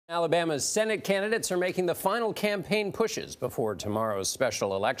Alabama's Senate candidates are making the final campaign pushes before tomorrow's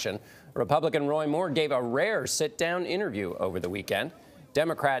special election. Republican Roy Moore gave a rare sit-down interview over the weekend.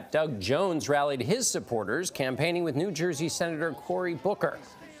 Democrat Doug Jones rallied his supporters, campaigning with New Jersey Senator Cory Booker.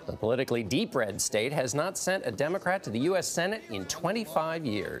 The politically deep red state has not sent a Democrat to the U.S. Senate in 25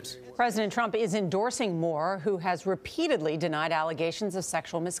 years. President Trump is endorsing Moore, who has repeatedly denied allegations of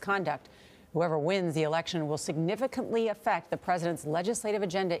sexual misconduct. Whoever wins the election will significantly affect the president's legislative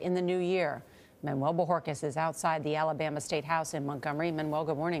agenda in the new year. Manuel Bojorquez is outside the Alabama State House in Montgomery. Manuel,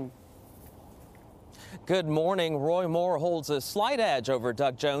 good morning. Good morning. Roy Moore holds a slight edge over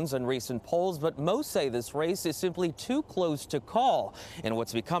Doug Jones in recent polls, but most say this race is simply too close to call in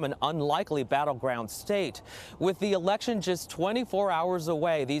what's become an unlikely battleground state. With the election just 24 hours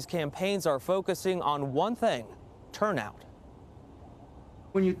away, these campaigns are focusing on one thing: turnout.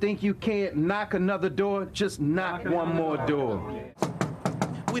 When you think you can't knock another door, just knock one more door.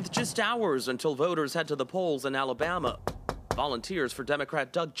 With just hours until voters head to the polls in Alabama, volunteers for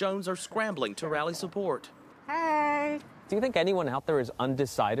Democrat Doug Jones are scrambling to rally support. Hey! Do you think anyone out there is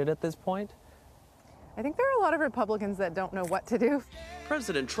undecided at this point? I think there are a lot of Republicans that don't know what to do.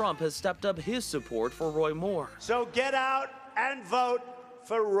 President Trump has stepped up his support for Roy Moore. So get out and vote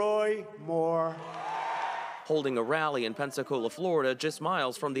for Roy Moore. Holding a rally in Pensacola, Florida, just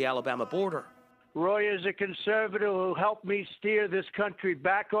miles from the Alabama border. Roy is a conservative who helped me steer this country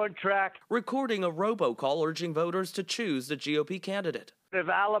back on track. Recording a robocall urging voters to choose the GOP candidate. If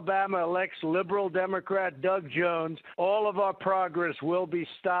Alabama elects liberal Democrat Doug Jones, all of our progress will be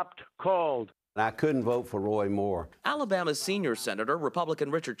stopped cold. I couldn't vote for Roy Moore. Alabama's senior senator,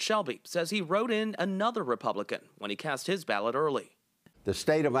 Republican Richard Shelby, says he wrote in another Republican when he cast his ballot early. The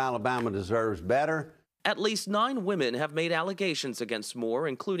state of Alabama deserves better. At least 9 women have made allegations against Moore,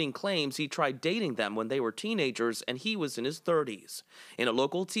 including claims he tried dating them when they were teenagers and he was in his 30s. In a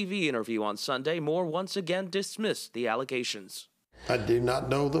local TV interview on Sunday, Moore once again dismissed the allegations. I do not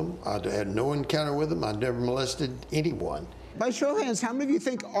know them. I had no encounter with them. I never molested anyone. By show of hands, how many of you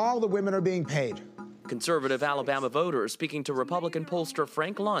think all the women are being paid? Conservative Alabama voters speaking to Republican pollster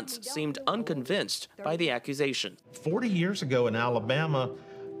Frank Luntz seemed unconvinced by the accusation. 40 years ago in Alabama,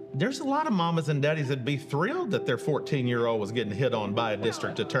 there's a lot of mamas and daddies that'd be thrilled that their 14-year-old was getting hit on by a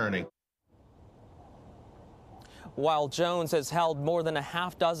district attorney. While Jones has held more than a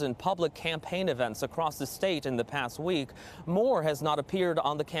half-dozen public campaign events across the state in the past week, Moore has not appeared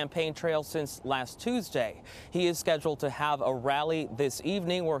on the campaign trail since last Tuesday. He is scheduled to have a rally this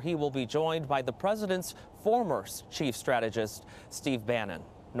evening where he will be joined by the president's former chief strategist, Steve Bannon.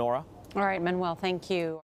 Nora? All right, Manuel, thank you.